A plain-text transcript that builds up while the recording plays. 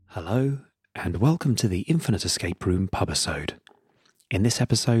Hello, and welcome to the Infinite Escape Room pubisode. In this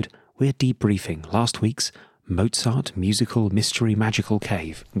episode, we're debriefing last week's Mozart Musical Mystery Magical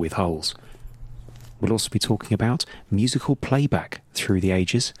Cave with Holes. We'll also be talking about musical playback through the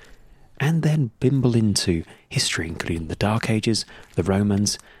ages, and then bimble into history including the Dark Ages, the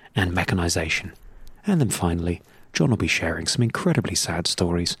Romans, and mechanisation. And then finally, John will be sharing some incredibly sad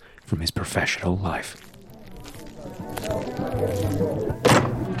stories from his professional life.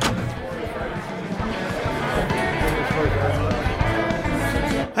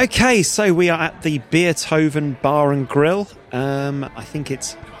 Okay, so we are at the Beerthoven Bar and Grill. I think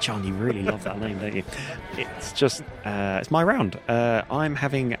it's... John, you really love that name, don't you? It's just... it's my round. I'm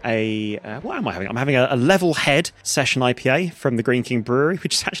having a... what am I having? I'm having a Level Head Session IPA from the Green King Brewery,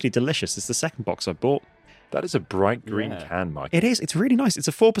 which is actually delicious. It's the second box I bought. That is a bright green can, Mike. It is. It's really nice. It's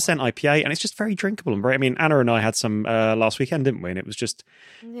a 4% IPA, and it's just very drinkable. And very, I mean, Anna and I had some last weekend, didn't we? And it was just,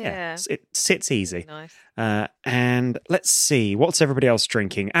 it sits easy. Nice. And let's see, what's everybody else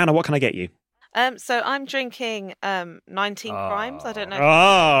drinking? Anna, what can I get you? So I'm drinking 19 Crimes. I don't know.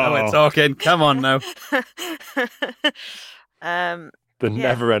 Now we're talking. Come on now. The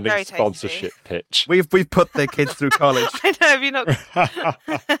never-ending sponsorship pitch. We've put their kids through college. I know. Have you not?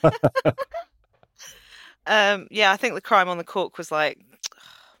 I think the crime on the cork was like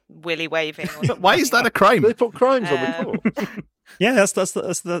willy waving. Why is that a crime? They put crimes on the cork. Yeah, that's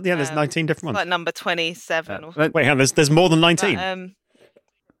there's 19 different ones. Like number 27. Or... Wait, hang on, there's more than 19.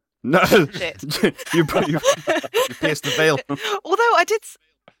 No, shit. you pierced the veil. Although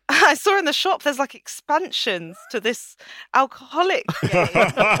I saw in the shop there's like expansions to this alcoholic game.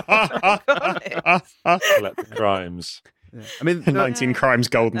 Collect the crimes. Yeah. I mean, 19 crimes,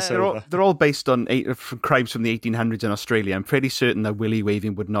 gold and silver. They're all based on crimes from the 1800s in Australia. I'm pretty certain that willy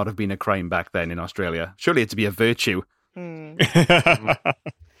waving would not have been a crime back then in Australia. Surely it'd be a virtue. Oh, it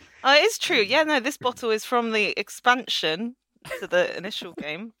is true. Yeah, no, this bottle is from the expansion to the initial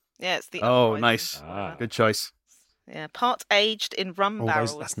game. Yeah, it's the Oh, nice. Good choice. Yeah, part aged in rum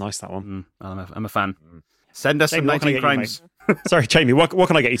barrels. That's nice, that one. I'm a fan. Send us Jamie, some 19 crimes. Sorry, Jamie, what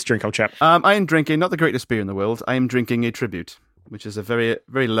can I get you to drink, old chap? I am drinking, not the greatest beer in the world, I am drinking a tribute, which is a very,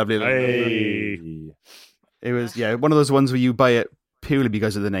 very lovely... Hey. It was, one of those ones where you buy it purely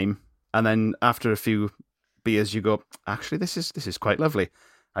because of the name, and then after a few beers you go, actually, this is quite lovely.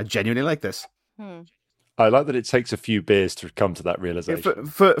 I genuinely like this. I like that it takes a few beers to come to that realization.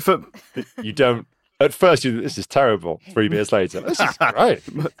 For You don't... At first, this is terrible. 3 beers later, this is great.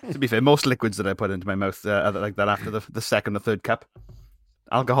 To be fair, most liquids that I put into my mouth are like that after the second or third cup.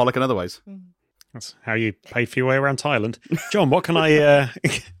 Alcoholic and otherwise. That's how you pay for your way around Thailand. John, what can I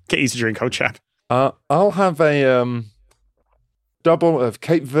get you to drink, old chap? I'll have a double of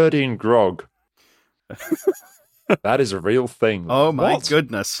Cape Verdean grog. That is a real thing. Oh, my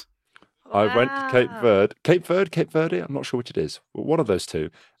goodness. I went to Cape Verde, I'm not sure which it is, but one of those two.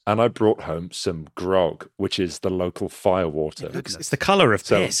 And I brought home some grog, which is the local firewater. It's the colour of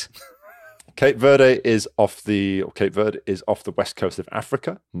piss. Cape Verde is off the west coast of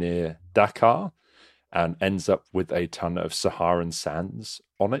Africa, near Dakar, and ends up with a ton of Saharan sands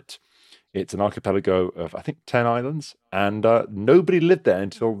on it. It's an archipelago of, I think, 10 islands, and nobody lived there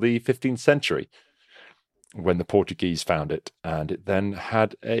until the 15th century, when the Portuguese found it. And it then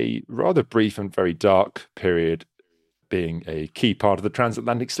had a rather brief and very dark period being a key part of the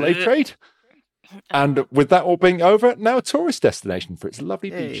transatlantic slave trade. And with that all being over, now a tourist destination for its lovely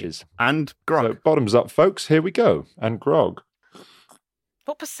beaches. And grog. So bottoms up, folks. Here we go. And grog.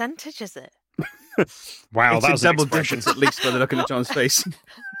 What percentage is it? Wow, it's that was in double digits at least by the looking at John's face.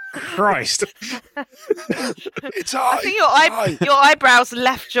 Christ. It's high. I think your eyebrows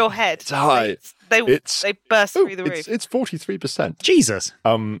left your head. It's high. They burst through the roof. It's 43%. Jesus.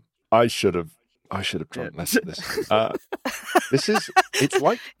 I should have drunk less of this. It's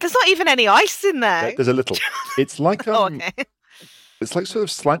like... There's not even any ice in there. There's a little. It's like... Okay. It's like sort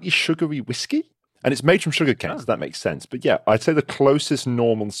of slightly sugary whiskey. And it's made from sugar canes, so that makes sense. But yeah, I'd say the closest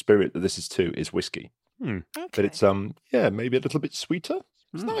normal spirit that this is to is whiskey. Okay. But it's, maybe a little bit sweeter.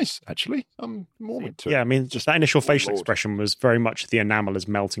 It's nice, actually. I'm more into it. Yeah, I mean, just that initial facial expression was very much the enamel is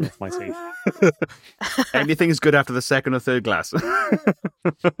melting off my teeth. Anything is good after the second or third glass.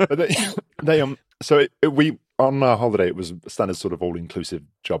 We on our holiday, it was a standard sort of all-inclusive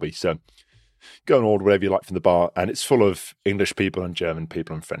jobby. So go and order whatever you like from the bar, and it's full of English people and German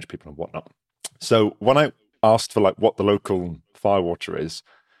people and French people and whatnot. So when I asked for like what the local firewater is,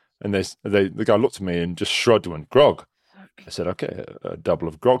 and the guy looked at me and just shrugged and went, grog. I said, okay, a double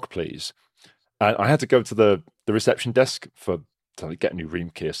of grog, please. And I had to go to the reception desk to get a new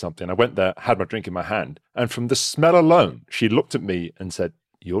room key or something. I went there, had my drink in my hand, and from the smell alone, she looked at me and said,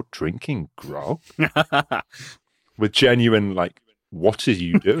 you're drinking grog? With genuine, like, what are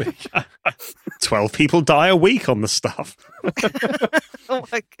you doing? 12 people die a week on the stuff. Oh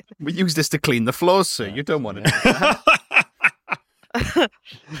my We use this to clean the floors, sir. You don't want it.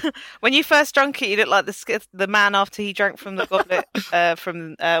 When you first drank it, you looked like the man after he drank from the goblet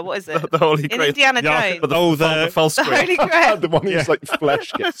from what is it? The Holy In Grail. Indiana Yeah, Jones. the false The grail. Holy Grail. The one whose like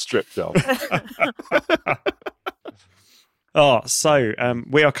flesh gets stripped off. So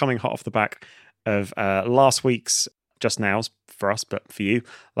we are coming hot off the back of last week's, just now's for us, but for you,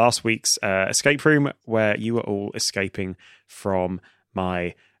 last week's escape room, where you were all escaping from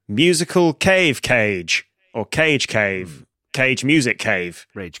my musical cage, or cage music cave.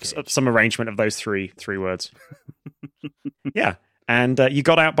 Rage cage. Some arrangement of those three words. Yeah. And you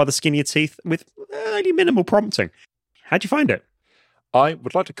got out by the skin of your teeth with only minimal prompting. How'd you find it? I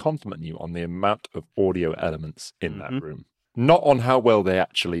would like to compliment you on the amount of audio elements in that room. Not on how well they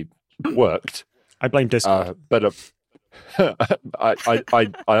actually worked. I blame Discord. But I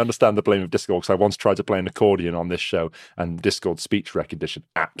understand the blame of Discord, because I once tried to play an accordion on this show and Discord speech recognition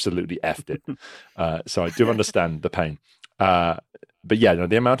absolutely effed it. So I do understand the pain. But yeah, no,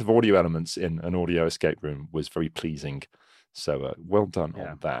 the amount of audio elements in an audio escape room was very pleasing. So well done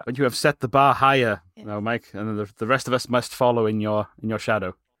on that. But you have set the bar higher now, Mike, and the rest of us must follow in your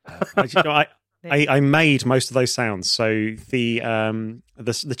shadow. I made most of those sounds. So the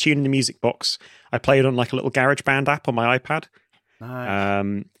tune in the music box, I played on like a little GarageBand app on my iPad.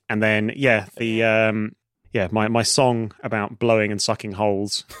 Nice. And then my song about blowing and sucking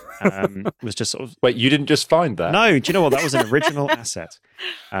holes was just sort of. Wait, you didn't just find that? No, do you know what? That was an original asset.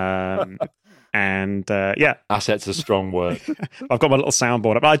 Asset's a strong word. I've got my little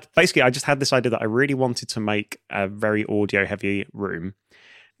soundboard. But I just had this idea that I really wanted to make a very audio heavy room.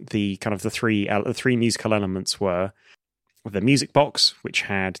 The kind of the three musical elements were the music box, which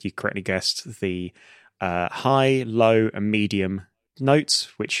had, you correctly guessed, the high, low, and medium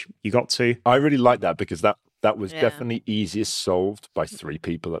notes, which you got to. I really like that, because that was definitely easiest solved by 3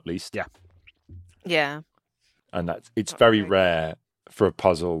 people at least. Yeah. And it's very rare for a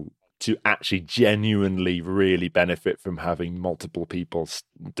puzzle to actually genuinely really benefit from having multiple people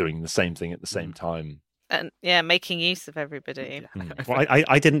doing the same thing at the same time. And making use of everybody. Well,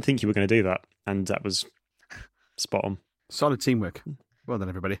 I didn't think you were going to do that, and that was spot on. Solid teamwork. Well done,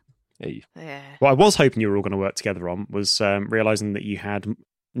 everybody. Hey. Yeah. What I was hoping you were all going to work together on was realizing that you had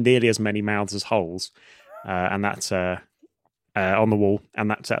nearly as many mouths as holes, and that's on the wall,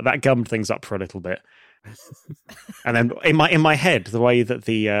 and that gummed things up for a little bit. And then in my head, the way that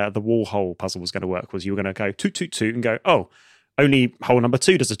the wall hole puzzle was going to work was you were going to go toot toot toot and go, oh, only hole number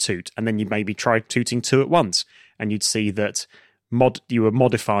 2 does a toot, and then you maybe try tooting 2 at once, and you'd see that you were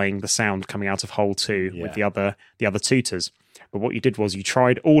modifying the sound coming out of hole 2 with the other tooters. But what you did was you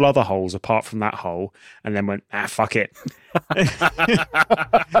tried all other holes apart from that hole, and then went, fuck it.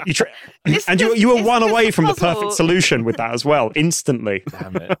 You were one away from the perfect solution with that as well, instantly.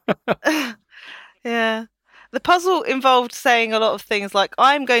 Damn it. Yeah. The puzzle involved saying a lot of things like,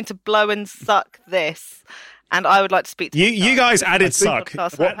 I'm going to blow and suck this, and I would like to speak to you guys added suck.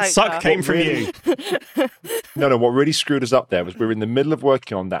 What suck came from you? No, what really screwed us up there was we were in the middle of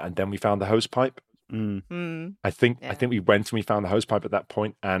working on that, and then we found the hose pipe. I think we went and we found the hose pipe at that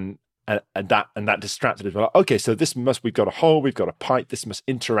point, and that distracted us. We're like, okay, so we've got a hole, we've got a pipe, this must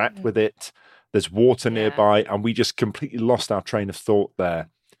interact with it. There's water nearby, and we just completely lost our train of thought there.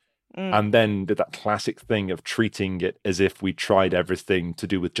 And then did that classic thing of treating it as if we tried everything to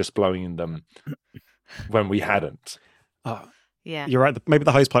do with just blowing in them when we hadn't. Yeah, you're right. Maybe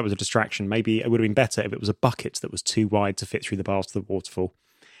the hose pipe was a distraction. Maybe it would have been better if it was a bucket that was too wide to fit through the bars to the waterfall.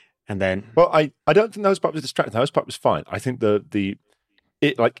 And then, well, I don't think the hose pipe was distracting. The hose pipe was fine. I think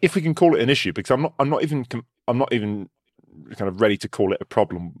if we can call it an issue, because I'm not even kind of ready to call it a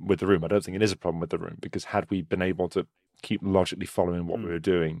problem with the room. I don't think it is a problem with the room, because had we been able to keep logically following what we were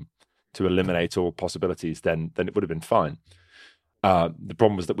doing to eliminate all possibilities, then it would have been fine. The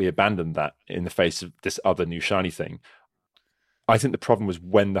problem was that we abandoned that in the face of this other new shiny thing. I think the problem was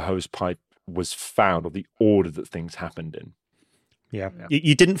when the hose pipe was found, or the order that things happened in. Yeah.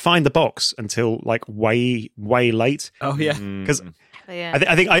 You didn't find the box until like way late. Oh yeah, because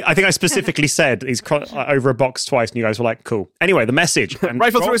I think I specifically said he's over a box twice, and you guys were like, "Cool." Anyway, the message. And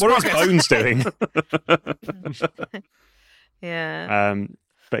rifle through his what are his bones doing? Yeah.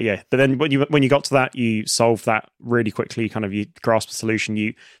 But then when you got to that, you solved that really quickly. Kind of you grasped the solution.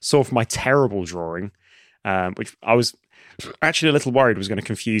 You solved my terrible drawing, which I was actually a little worried was going to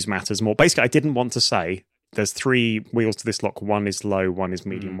confuse matters more. Basically, I didn't want to say there's 3 wheels to this lock. One is low, one is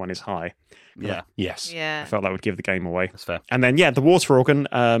medium, one is high. Yeah. Yes. Yeah. I felt that would give the game away. That's fair. And then, the water organ,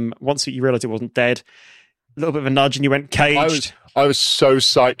 once you realised it wasn't dead, a little bit of a nudge and you went caged. I was so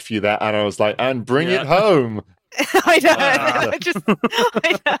psyched for you there, and I was like, and bring it home. I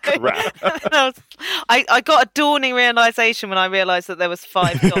know. I got a dawning realization when I realized that there was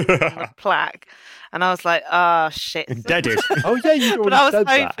 5 dots on the plaque, and I was like, shit. Deaded. Oh, yeah, you'd But I already was said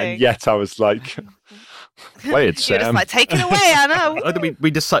that. hoping. And yet I was like, play it, You're just Sam. like, take it away, Anna. I think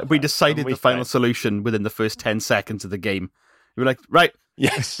we decided We the final tried. solution within the first 10 seconds of the game. We were like, right,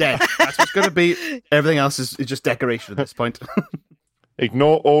 Yes. dead. That's what's going to be. Everything else is just decoration at this point.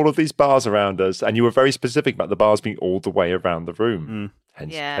 Ignore all of these bars around us. And you were very specific about the bars being all the way around the room.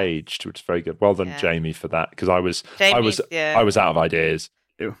 Hence Yeah. caged, which is very good. Well done, Yeah. Jamie, for that. Because I was Yeah. I was out of ideas.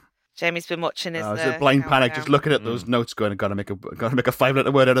 Jamie's been watching his. I was a blind panic, just looking at those notes, going, "Gotta make a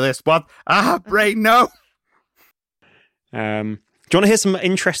 5-letter word out of this." What? Brain, no. Do you want to hear some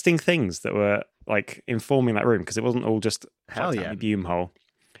interesting things that were like informing that room? Because it wasn't all just Hell yeah. Bume hole.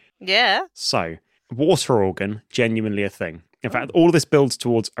 Yeah. So, water organ, genuinely a thing. In fact, all of this builds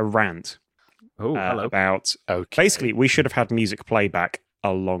towards a rant Oh, hello. about Okay. basically we should have had music playback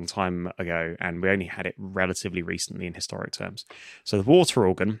a long time ago, and we only had it relatively recently in historic terms. So the water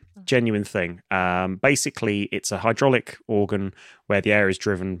organ, genuine thing. Basically, it's a hydraulic organ where the air is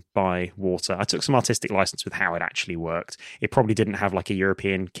driven by water. I took some artistic license with how it actually worked. It probably didn't have like a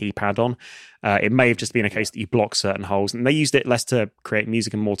European keypad on. It may have just been a case that you block certain holes, and they used it less to create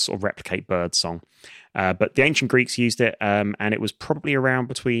music and more to sort of replicate bird song. But the ancient Greeks used it, and it was probably around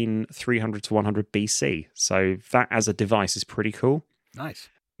between 300 to 100 BC. So that as a device is pretty cool. Nice.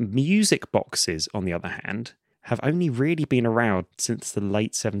 Music boxes, on the other hand, have only really been around since the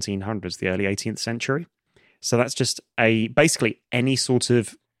late 1700s, the early 18th century. So that's just basically any sort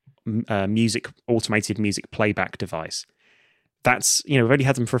of automated music playback device. That's, we've only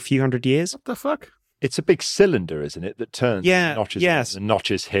had them for a few hundred years. What the fuck? It's a big cylinder, isn't it, that turns notches. Yes. The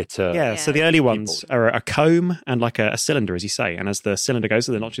notches hit So the early ones are a comb and like a cylinder, as you say. And as the cylinder goes,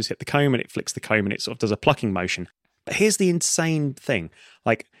 the notches hit the comb and it flicks the comb and it sort of does a plucking motion. But here's the insane thing.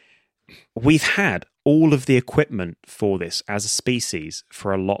 Like, we've had all of the equipment for this as a species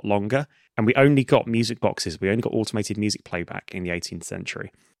for a lot longer. And we only got music boxes. We only got automated music playback in the 18th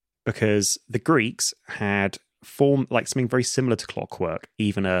century because the Greeks had formed like something very similar to clockwork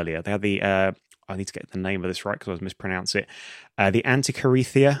even earlier. They had the... I need to get the name of this right because I was mispronounce it. The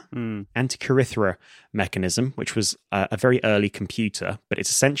Antikythera mechanism, which was a very early computer, but it's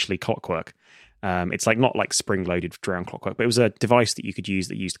essentially clockwork. It's like not like spring-loaded drown clockwork, but it was a device that you could use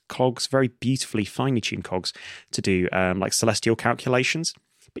that used cogs, very beautifully finely tuned cogs, to do like celestial calculations.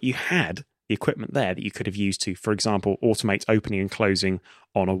 But you had the equipment there that you could have used to, for example, automate opening and closing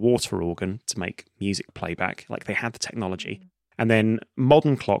on a water organ to make music playback. Like they had the technology. And then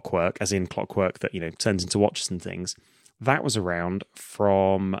modern clockwork, as in clockwork that, turns into watches and things, that was around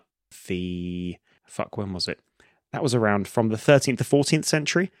from when was it? That was around from the 13th to 14th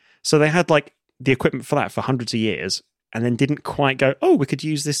century. So they had like the equipment for that for hundreds of years and then didn't quite go, we could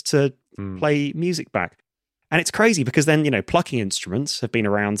use this to play music back. And it's crazy because then, plucking instruments have been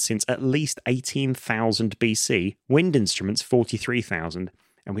around since at least 18,000 BC, wind instruments 43,000,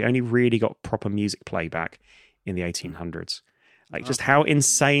 and we only really got proper music playback in the 1800s. Like, just how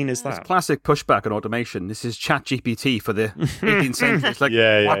insane is that? It's classic pushback on automation. This is ChatGPT for the 18th century. It's like,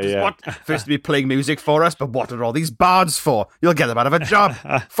 what? First to be playing music for us, but what are all these bards for? You'll get them out of a job.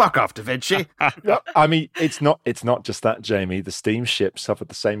 Fuck off, Da Vinci. I mean, it's not just that, Jamie. The steamship suffered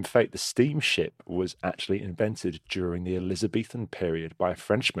the same fate. The steamship was actually invented during the Elizabethan period by a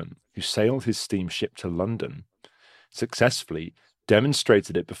Frenchman who sailed his steamship to London, successfully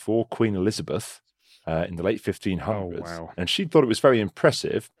demonstrated it before Queen Elizabeth, in the late 1500s. Oh, wow. And she thought it was very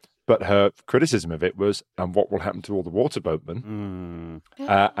impressive, but her criticism of it was, and what will happen to all the water boatmen?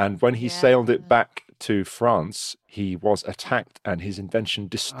 And when he sailed it back to France, he was attacked and his invention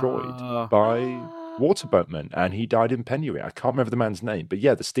destroyed by water boatmen, and he died in penury. I can't remember the man's name, but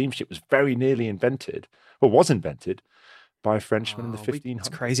yeah, the steamship was very nearly invented, was invented by a Frenchman in the 1500s. It's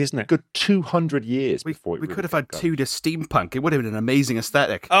crazy, isn't it? Good 200 years before it we really could have had got going. Tudor steampunk. It would have been an amazing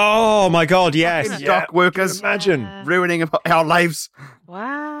aesthetic. Oh my God, yes. Dock workers, Imagine. ruining our lives.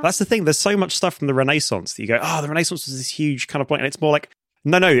 Wow. That's the thing. There's so much stuff from the Renaissance that you go, the Renaissance was this huge kind of point. And it's more like,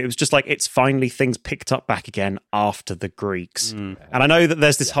 no, it was just like it's finally things picked up back again after the Greeks. And I know that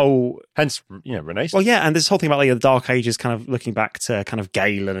there's this whole... Hence, Renaissance. Well, yeah, and this whole thing about like, the Dark Ages kind of looking back to kind of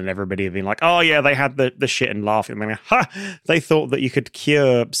Galen and everybody being like, they had the shit and laughing. And they thought that you could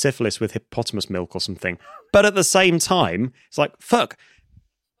cure syphilis with hippopotamus milk or something. But at the same time, it's like, fuck,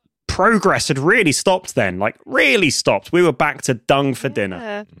 progress had really stopped then. Like, really stopped. We were back to dung for dinner.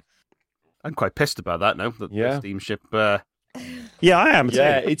 Yeah. I'm quite pissed about that now. The steamship. Yeah, I am too.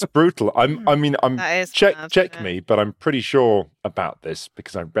 Yeah, it's brutal. Check sad, me, but I'm pretty sure about this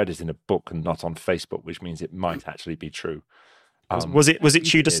because I read it in a book and not on Facebook, which means it might actually be true. Was it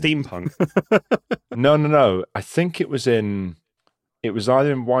Tudor steampunk? No. I think it was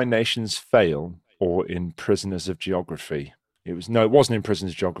either in Why Nations Fail or in Prisoners of Geography. It wasn't in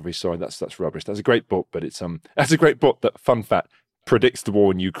Prisoners of Geography. Sorry, that's rubbish. That's a great book, but that's a great book that, fun fact, predicts the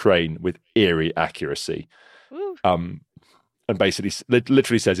war in Ukraine with eerie accuracy. Woo. And basically,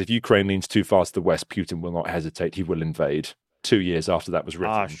 literally says if Ukraine leans too far to the west, Putin will not hesitate. He will invade. 2 years after that was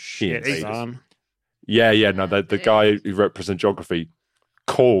written. Ah, shit, son. Yeah. No, the guy who wrote Prisoners of Geography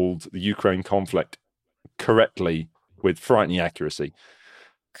called the Ukraine conflict correctly with frightening accuracy.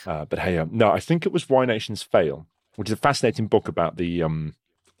 But hey, no, I think it was Why Nations Fail, which is a fascinating book about the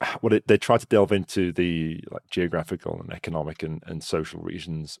they try to delve into the geographical and economic and social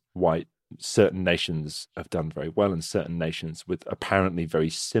reasons why certain nations have done very well and certain nations with apparently very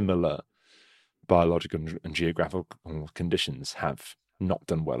similar biological and geographical conditions have not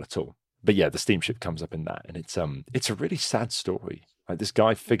done well at all. But yeah, the steamship comes up in that, and it's a really sad story. Like, this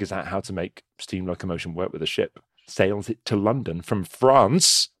guy figures out how to make steam locomotion work with a ship, sails it to London from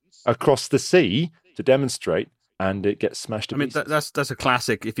France across the sea to demonstrate, and it gets smashed to pieces. That's a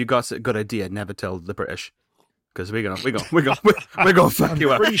classic. If you got a good idea, never tell the British, because we're gonna fuck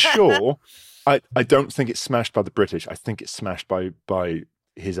you up. I'm pretty sure. I don't think it's smashed by the British. I think it's smashed by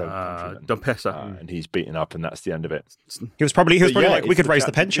his own countrymen. Don't piss her. And he's beaten up, and that's the end of it. He was probably yeah, like, we could raise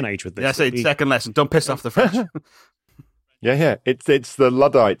the pension age with this. Yeah, say second lesson. Don't piss off the French. Yeah. It's the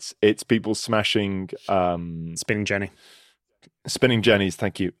Luddites. It's people smashing spinning spinning jennies.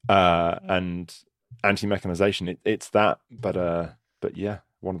 Thank you. And anti-mechanization. It's that. But yeah,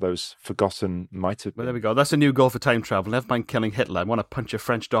 one of those forgotten might have been. Well, there we go. That's a new goal for time travel. Never mind killing Hitler. I want to punch a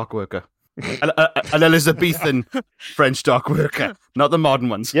French dock worker. An Elizabethan French dock worker, not the modern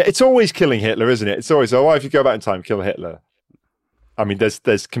ones. Yeah, it's always killing Hitler, isn't it? It's always, why if you go back in time, kill Hitler? I mean,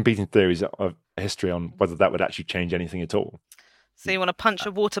 there's competing theories of history on whether that would actually change anything at all. So you want to punch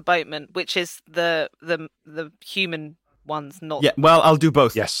a water boatman, which is the human ones, not. Yeah, well, I'll do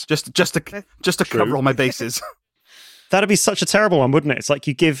both. Yes, just to cover all my bases. That'd be such a terrible one, wouldn't it? It's like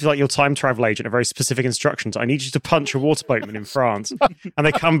you give your time travel agent a very specific instructions. I need you to punch a water boatman in France, and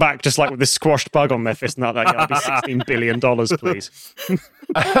they come back just with this squashed bug on their fist, and that'll be $16 billion, please.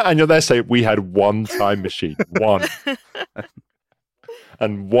 And you're there saying we had one time machine, one,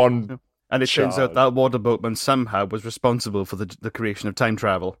 and one. And it turns out that water boatman somehow was responsible for the creation of time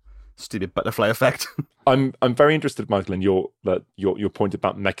travel. Stupid butterfly effect. I'm very interested, Michael, in your point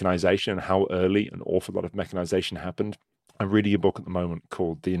about mechanization and how early an awful lot of mechanization happened. I'm reading a book at the moment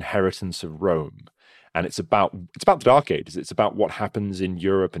called The Inheritance of Rome, and it's about the Dark Ages. It's about what happens in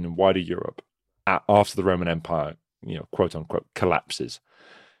Europe and in wider Europe after the Roman Empire, quote unquote, collapses.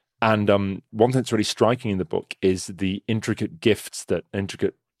 And one thing that's really striking in the book is the intricate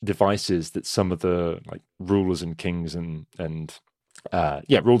devices that some of the rulers and kings and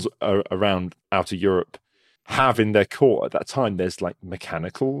rules around outer Europe have in their court at that time. There's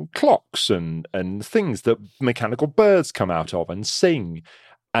mechanical clocks and things that mechanical birds come out of and sing,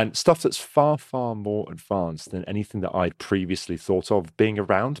 and stuff that's far, far more advanced than anything that I'd previously thought of being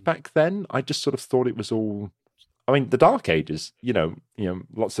around back then. I just sort of thought it was all, the Dark Ages,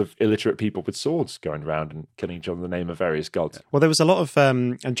 lots of illiterate people with swords going around and killing each other in the name of various gods. Well, there was a lot of,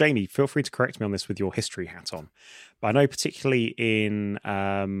 and Jamie, feel free to correct me on this with your history hat on, but I know particularly in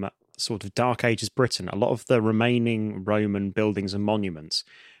sort of Dark Ages Britain, a lot of the remaining Roman buildings and monuments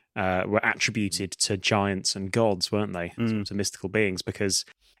were attributed to giants and gods, weren't they? To mystical beings, because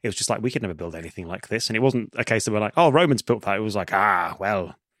it was just we could never build anything like this. And it wasn't a case that we're Romans built that. It was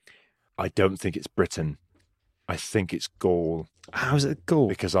well. I don't think it's Britain. I think it's Gaul. How is it Gaul?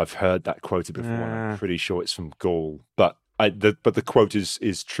 Because I've heard that quoted before. And I'm pretty sure it's from Gaul. But the quote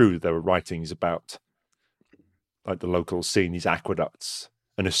is true. There were writings about the locals seeing these aqueducts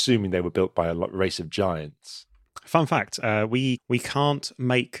and assuming they were built by a race of giants. Fun fact, we can't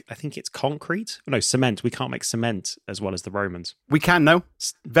make, I think it's cement. We can't make cement as well as the Romans. We can now.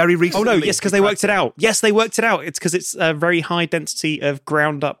 Very recently. Oh no, yes, because they worked it out. Yes, they worked it out. It's because it's a very high density of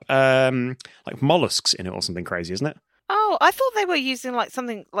ground up mollusks in it or something crazy, isn't it? Oh, I thought they were using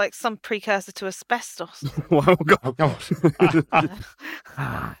something like some precursor to asbestos. Oh God.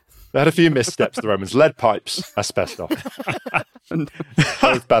 They had a few missteps, the Romans. Lead pipes, asbestos.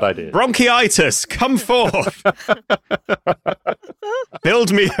 Both bad ideas. Bronchitis, come forth.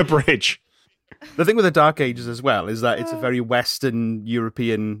 Build me a bridge. The thing with the Dark Ages as well is that it's a very Western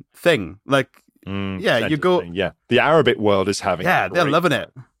European thing. Like, you go... Yeah, the Arabic world is having... Yeah, they're loving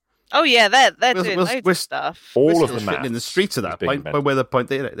it. Oh yeah, they're doing loads of stuff. All of the maths in the streets at that point. By the point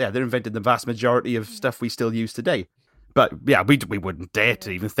they're inventing the vast majority of stuff we still use today. But yeah, we wouldn't dare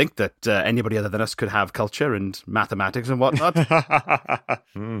to even think that anybody other than us could have culture and mathematics and whatnot.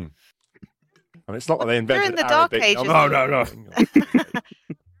 And it's not that they invented During the Dark Arabic. Ages. No.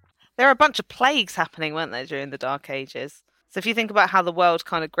 There were a bunch of plagues happening, weren't there, during the Dark Ages? So if you think about how the world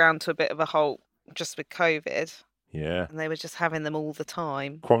kind of ground to a bit of a halt just with COVID. Yeah. And they were just having them all the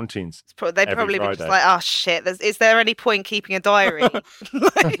time. Quarantines. They probably were just like, oh shit, is there any point keeping a diary?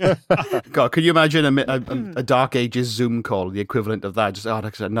 God, could you imagine a Dark Ages Zoom call, the equivalent of that? Just,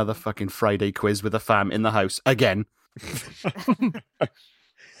 that's another fucking Friday quiz with a fam in the house again.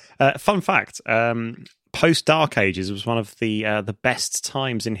 Fun fact, post-Dark Ages was one of the best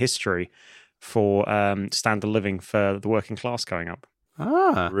times in history for standard living for the working class going up.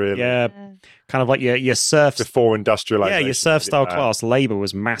 Ah, really? Yeah, kind of like your serfs before industrialization. Yeah, your serf-style class, labour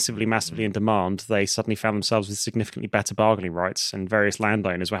was massively in demand. They suddenly found themselves with significantly better bargaining rights, and various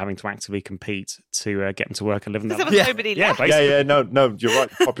landowners were having to actively compete to get them to work and live in there was nobody left. No, you're right.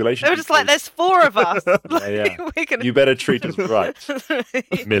 Population. They were just like, there's 4 of us. You better treat us right,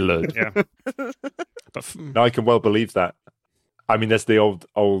 Millard. Yeah. No, I can well believe that. I mean, that's the old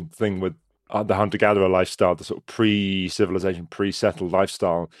thing with the hunter-gatherer lifestyle, the sort of pre-civilization, pre-settled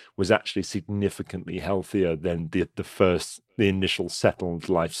lifestyle was actually significantly healthier than the initial settled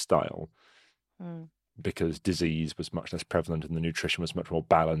lifestyle because disease was much less prevalent and the nutrition was much more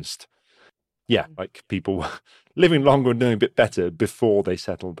balanced. Yeah, like people were living longer and doing a bit better before they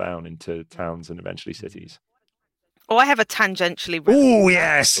settled down into towns and eventually cities. Oh, I have a tangentially... Oh,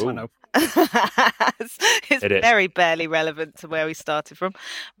 yes! I know. It's very barely relevant to where we started from,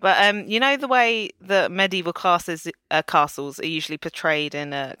 but you know the way that medieval castles are usually portrayed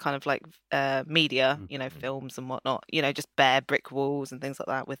in a kind of like media, films and whatnot, just bare brick walls and things like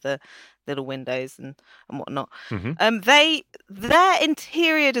that with the little windows and whatnot. Their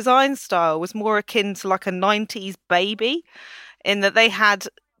interior design style was more akin to like a 90s baby, in that they had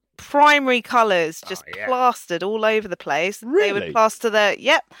primary colours just plastered all over the place. Really? They would plaster they'd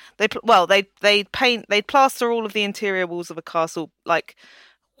plaster all of the interior walls of a castle like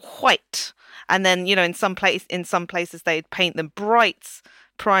white, and then in some places they'd paint them bright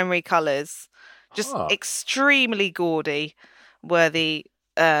primary colours. Just extremely gaudy were the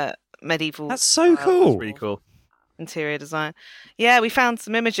medieval. That's so cool. That's really cool. Interior design. Yeah, we found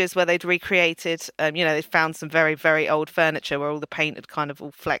some images where they'd recreated, they found some very, very old furniture where all the paint had kind of all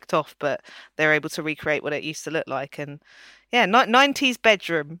flecked off, but they were able to recreate what it used to look like. And yeah, 90s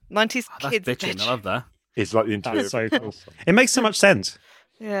bedroom, 90s kids' bedroom. I love that. It's like the interior. That's so cool. It makes so much sense.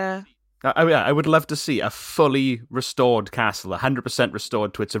 Yeah. I would love to see a fully restored castle, 100%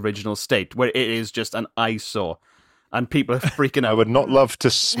 restored to its original state, where it is just an eyesore. And people are freaking out. I would not love to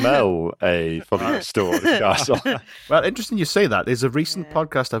smell a fully restored castle. Well, interesting you say that. There's a recent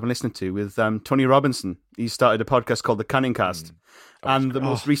podcast I've been listening to with Tony Robinson. He started a podcast called The Cunning Cast. And the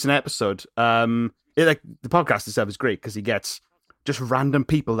most recent episode, the podcast itself is great because he gets just random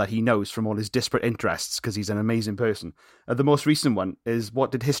people that he knows from all his disparate interests because he's an amazing person. The most recent one is What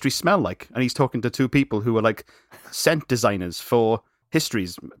Did History Smell Like? And he's talking to 2 people who are like scent designers for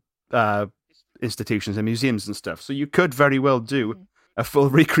histories, institutions and museums and stuff. So you could very well do a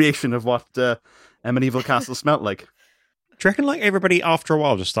full recreation of what a medieval castle smelt like. Do you reckon like everybody after a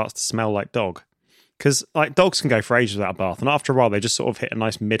while just starts to smell like dog? Because like dogs can go for ages without a bath, and after a while they just sort of hit a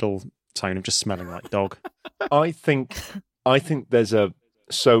nice middle tone of just smelling like dog. I think there's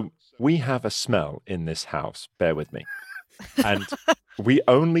so we have a smell in this house, bear with me. And we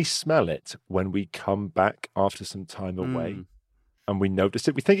only smell it when we come back after some time away. And we notice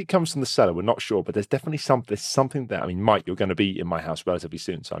it. We think it comes from the cellar. We're not sure, but there's definitely something there. I mean, Mike, you're going to be in my house relatively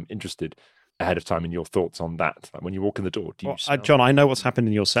soon, so I'm interested ahead of time in your thoughts on that. Like when you walk in the door, do you smell John, I know what's happened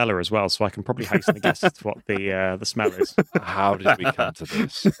in your cellar as well, so I can probably hasten to guess what the smell is. How did we come to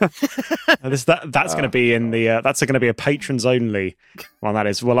this? That's going to be in the. That's going to be a patrons only one. That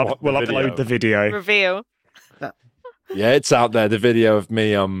is. We'll upload the video. Reveal. Yeah, it's out there. The video of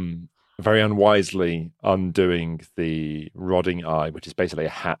me very unwisely undoing the rodding eye, which is basically a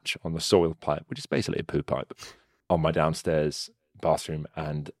hatch on the soil pipe, which is basically a poo pipe, on my downstairs bathroom,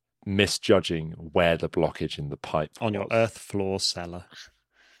 and misjudging where the blockage in the pipe on your earth floor cellar.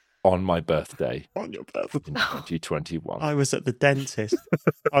 On my birthday. On your birthday. In 2021. I was at the dentist.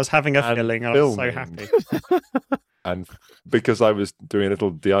 I was having a filling. I was so happy. And because I was doing a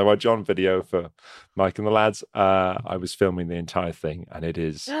little DIY John video for Mike and the lads, I was filming the entire thing, and it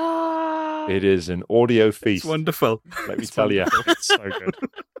is It is an audio feast. It's wonderful. Let me tell you. It's so good.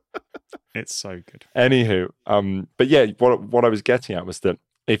 It's so good. Anywho, but yeah, what I was getting at was that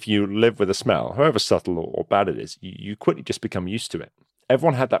if you live with a smell, however subtle or bad it is, you quickly just become used to it.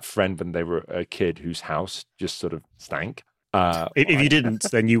 Everyone had that friend when they were a kid whose house just sort of stank. If you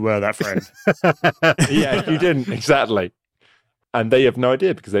didn't, then you were that friend. Yeah, if you didn't, exactly. And they have no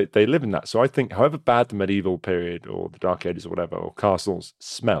idea because they live in that. So I think however bad the medieval period or the Dark Ages or whatever, or castles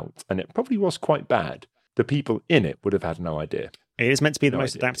smelt, and it probably was quite bad, the people in it would have had no idea. It is meant to be the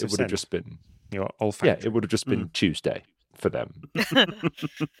most adaptive It would have just been your olfactory. Yeah, it would have just been Tuesday for them.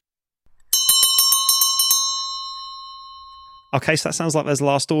 Okay, so that sounds like there's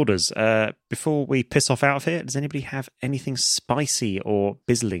last orders. Before we piss off out of here, does anybody have anything spicy or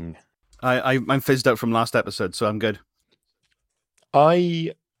bizzling? I'm fizzed out from last episode, so I'm good.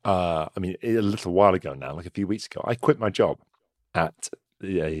 I mean, a little while ago now, like a few weeks ago, I quit my job at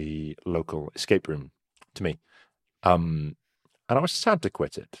a local escape room to me. And I was sad to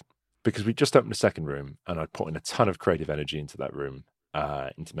quit it because we just opened a second room and I'd put in a ton of creative energy into that room,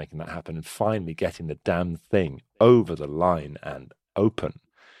 into making that happen and finally getting the damn thing over the line and open.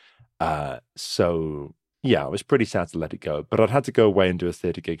 So yeah, I was pretty sad to let it go, but I'd had to go away and do a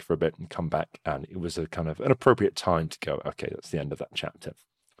theatre gig for a bit and come back, and it was a kind of an appropriate time to go, okay, that's the end of that chapter.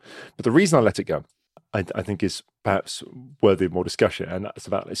 But the reason I let it go, I think is perhaps worthy of more discussion, and that's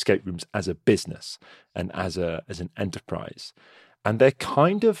about escape rooms as a business and as an enterprise. And they're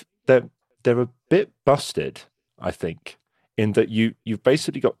kind of, they're a bit busted, I think, in that you've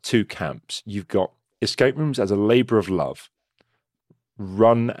basically got two camps. You've got escape rooms as a labour of love,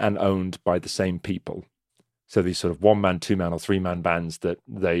 run and owned by the same people. So these sort of 1-man, 2-man or 3-man bands that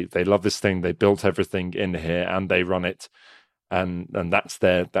they love this thing, they built everything in here and they run it, and that's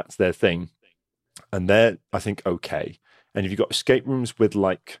their thing. And they're, I think, okay. And if you've got escape rooms with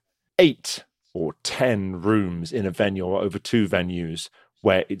like 8 or 10 rooms in a venue or over 2 venues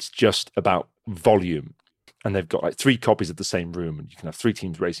where it's just about volume, and they've got like 3 copies of the same room, and you can have 3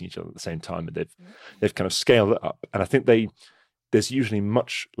 teams racing each other at the same time, and they've kind of scaled it up. And I think there's usually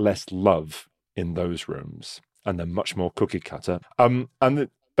much less love in those rooms, and they're much more cookie cutter.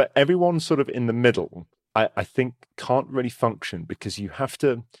 But everyone sort of in the middle, I think, can't really function because you have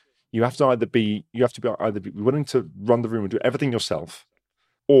to either be willing to run the room and do everything yourself,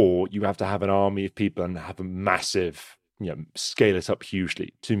 or you have to have an army of people and have a massive, scale it up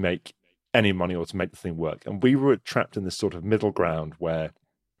hugely to make any money or to make the thing work. And we were trapped in this sort of middle ground where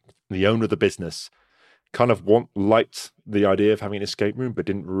the owner of the business kind of liked the idea of having an escape room, but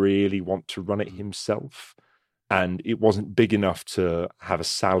didn't really want to run it himself. And it wasn't big enough to have a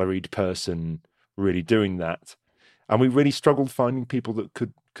salaried person really doing that. And we really struggled finding people that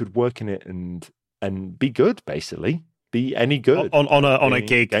could work in it and be good, basically. Be any good. On a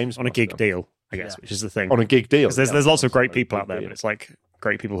gig deal, I guess, which is the thing. On a gig deal. Because there's lots of great people out there, but it's like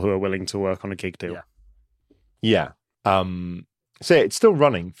great people who are willing to work on a gig deal. Yeah. So it's still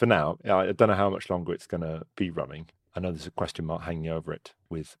running for now. I don't know how much longer it's going to be running. I know there's a question mark hanging over it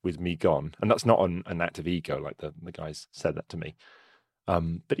with me gone. And that's not an act of ego, like the guys said that to me.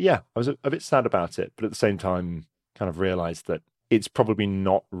 But yeah, I was a bit sad about it. But at the same time, kind of realized that it's probably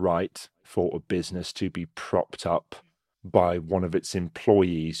not right for a business to be propped up by one of its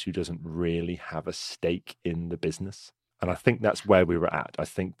employees who doesn't really have a stake in the business. And I think that's where we were at. I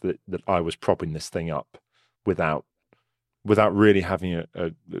think that I was propping this thing up without really having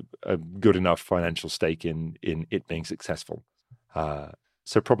a good enough financial stake in it being successful.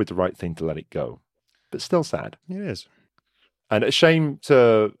 So probably the right thing to let it go. But still sad. It is. And a shame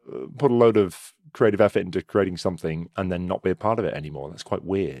to put a load of creative effort into creating something and then not be a part of it anymore. That's quite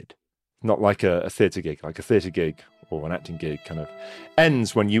weird. Not like a theatre gig. Like a theatre gig or an acting gig kind of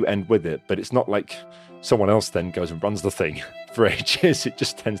ends when you end with it, but it's not like someone else then goes and runs the thing for ages. It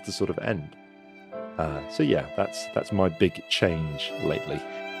just tends to sort of end. So yeah, that's my big change lately.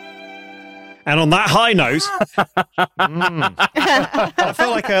 And on that high note, that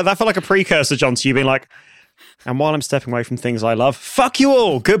felt like a precursor, John, to you being like, and while I'm stepping away from things I love, fuck you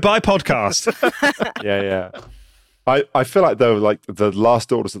all, goodbye podcast. Yeah. I feel like though, like the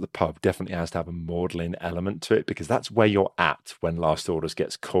last orders at the pub definitely has to have a maudlin element to it, because that's where you're at when last orders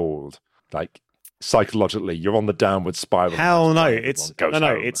gets called. Like psychologically, you're on the downward spiral. Hell no, it's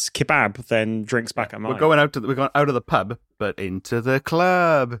kebab, then drinks back at mine. We're going out of the pub, but into the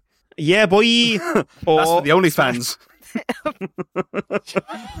club. Yeah, boy. That's for the OnlyFans.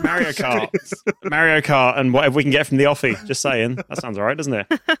 Mario Kart, and whatever we can get from the offie. Just saying, that sounds all right, doesn't it?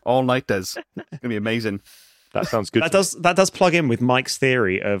 All nighters. It's gonna be amazing. That sounds good. That does plug in with Mike's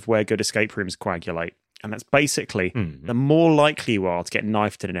theory of where good escape rooms coagulate, And that's basically the more likely you are to get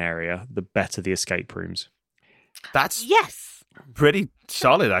knifed in an area, the better the escape rooms. That's Yes. pretty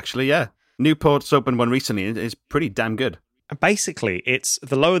solid, actually, yeah. Newport's opened one recently. It's pretty damn good. And basically, it's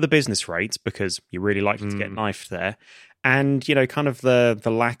the lower the business rates, because you're really likely to get knifed there, and, kind of the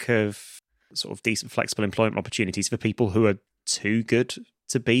lack of sort of decent flexible employment opportunities for people who are too good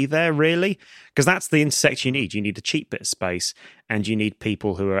to be there, really, because that's the intersection you need. You need a cheap bit of space, and you need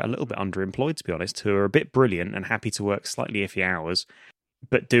people who are a little bit underemployed, to be honest, who are a bit brilliant and happy to work slightly iffy hours,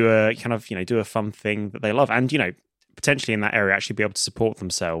 but do a kind of, do a fun thing that they love, and, potentially in that area actually be able to support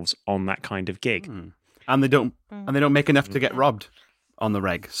themselves on that kind of gig. And they don't make enough to get robbed on the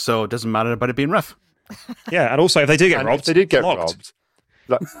reg, so it doesn't matter about it being rough. Yeah, and also if they do get robbed, if they did get locked.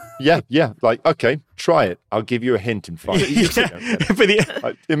 robbed, like, okay, try it. I'll give you a hint in 5 years.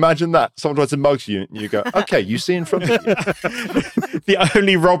 Imagine that. Someone tries to mug you and you go, okay, you see in front of you. The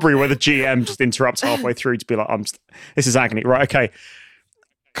only robbery where the GM just interrupts halfway through to be like, this is agony. Right, okay.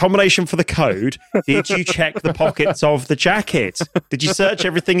 Combination for the code. Did you check the pockets of the jacket? Did you search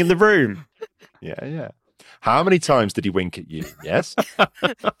everything in the room? Yeah. How many times did he wink at you? Yes.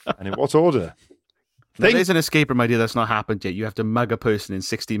 And in what order? There's an escape room idea that's not happened yet. You have to mug a person in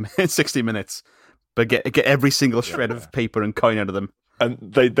 60 minutes, but get every single shred of paper and coin out of them. And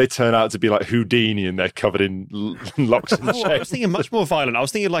they turn out to be like Houdini, and they're covered in locks and chains. I was thinking much more violent. I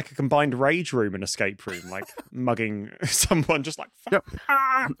was thinking like a combined rage room and escape room, like mugging someone, just like. Yep.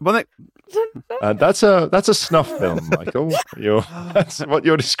 Well, that's a snuff film, Michael. That's what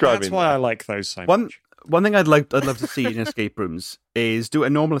you're describing. That's why I like those so much. One thing I'd love to see in escape rooms is do a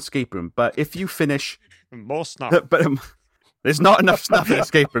normal escape room, but if you finish more snuff, but there's not enough snuff in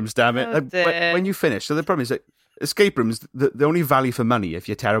escape rooms. Damn it! Oh, when you finish, so the problem is that escape rooms the only value for money if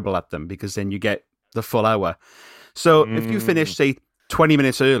you're terrible at them, because then you get the full hour. So if you finish, say, 20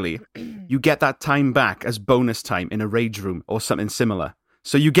 minutes early, you get that time back as bonus time in a rage room or something similar.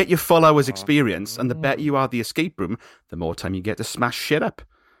 So you get your full hour's experience, and the better you are at the escape room, the more time you get to smash shit up.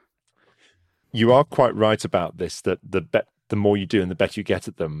 You are quite right about this, that the more you do and the better you get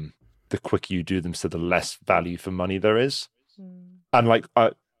at them, the quicker you do them, so the less value for money there is. And like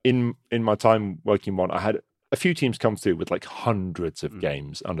in my time working one, I had a few teams come through with like hundreds of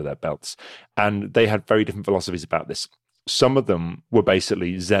games under their belts, and they had very different philosophies about this. Some of them were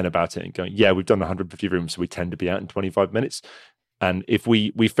basically zen about it and going, yeah, we've done 150 rooms, so we tend to be out in 25 minutes. And if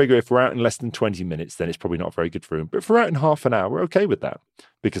we figure if we're out in less than 20 minutes, then it's probably not a very good room. But if we're out in half an hour, we're okay with that,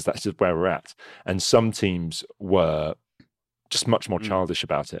 because that's just where we're at. And some teams were just much more childish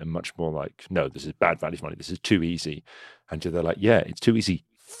about it and much more like, no, this is bad value for money. This is too easy. And they're like, yeah, it's too easy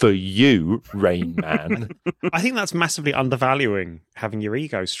for you, Rain Man. I think that's massively undervaluing having your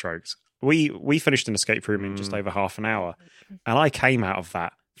ego stroked. We finished an escape room in just over half an hour, and I came out of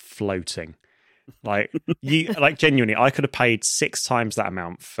that floating. Like genuinely, I could have paid 6 times that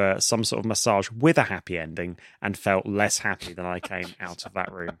amount for some sort of massage with a happy ending and felt less happy than I came out of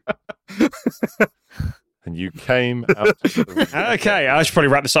that room. And you came out of the room. Okay, I should probably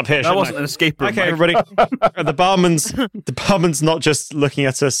wrap this up here. That wasn't an escape room. Okay, everybody. The barman's not just looking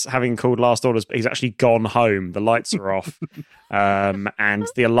at us having called last orders, but he's actually gone home. The lights are off, and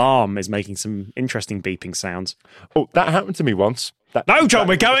the alarm is making some interesting beeping sounds. Oh, that happened to me once. No, John,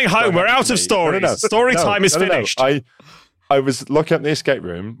 we're going home. We're out of stories. No. Story time is finished. I was locking up the escape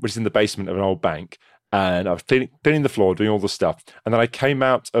room, which is in the basement of an old bank, and I was cleaning the floor, doing all the stuff. And then I came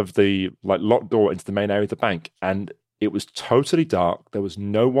out of the locked door into the main area of the bank, and it was totally dark. There was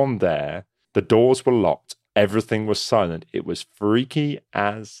no one there. The doors were locked. Everything was silent. It was freaky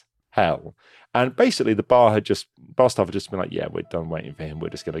as hell. And basically, the bar staff had just been like, yeah, we're done waiting for him. We're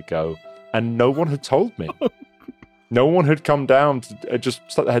just going to go. And no one had told me. No one had come down to just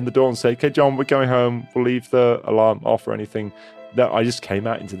stuck their head in the door and say, okay, John, we're going home. We'll leave the alarm off or anything. No, I just came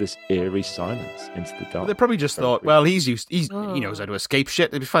out into this eerie silence, into the dark. Well, they probably just thought, well, he knows how to escape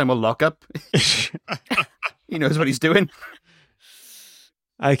shit. They'd be fine, we'll lock up. He knows what he's doing.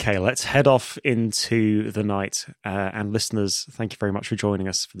 Okay, let's head off into the night. And listeners, thank you very much for joining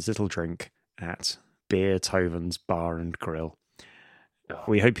us for this little drink at Beerthoven's Bar and Grill.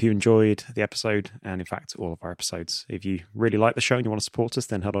 We hope you enjoyed the episode, and in fact, all of our episodes. If you really like the show and you want to support us,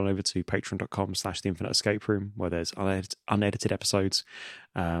 then head on over to patreon.com/The Infinite Escape Room, where there's unedited episodes,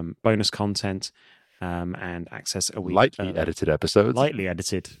 bonus content, and access a week. Lightly edited episodes. Lightly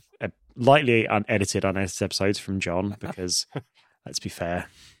unedited episodes from John, because let's be fair,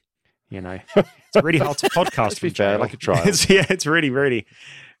 it's really hard to podcast from jail. Like a trial. It's really, really,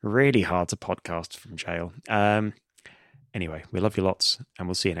 really hard to podcast from jail. Anyway, we love you lots, and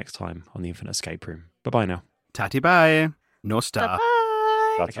we'll see you next time on The Infinite Escape Room. Bye-bye now. Tatty bye. No star. Bye.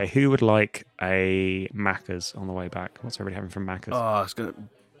 Bye. Okay, who would like a Macca's on the way back? What's everybody having from Macca's? Oh, it's gonna.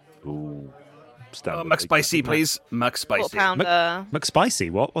 Ooh, McSpicy, please. McSpicy. £4.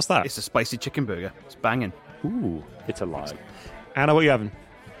 McSpicy, what? What's that? It's a spicy chicken burger. It's banging. Ooh. It's a lie. Anna, what are you having?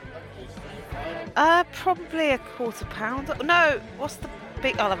 Probably a £quarter. No, what's the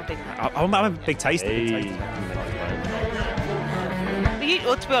big? I'll have a Big Mac. I'm a big tasty. Hey.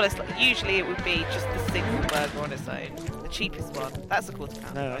 Or to be honest, usually it would be just the single burger on its own, the cheapest one. That's a £quarter.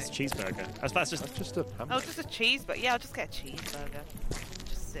 No, that's a cheeseburger. That's just a Oh, just a cheeseburger. Yeah, I'll just get a cheeseburger.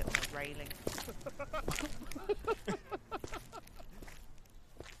 Just sit on the railing.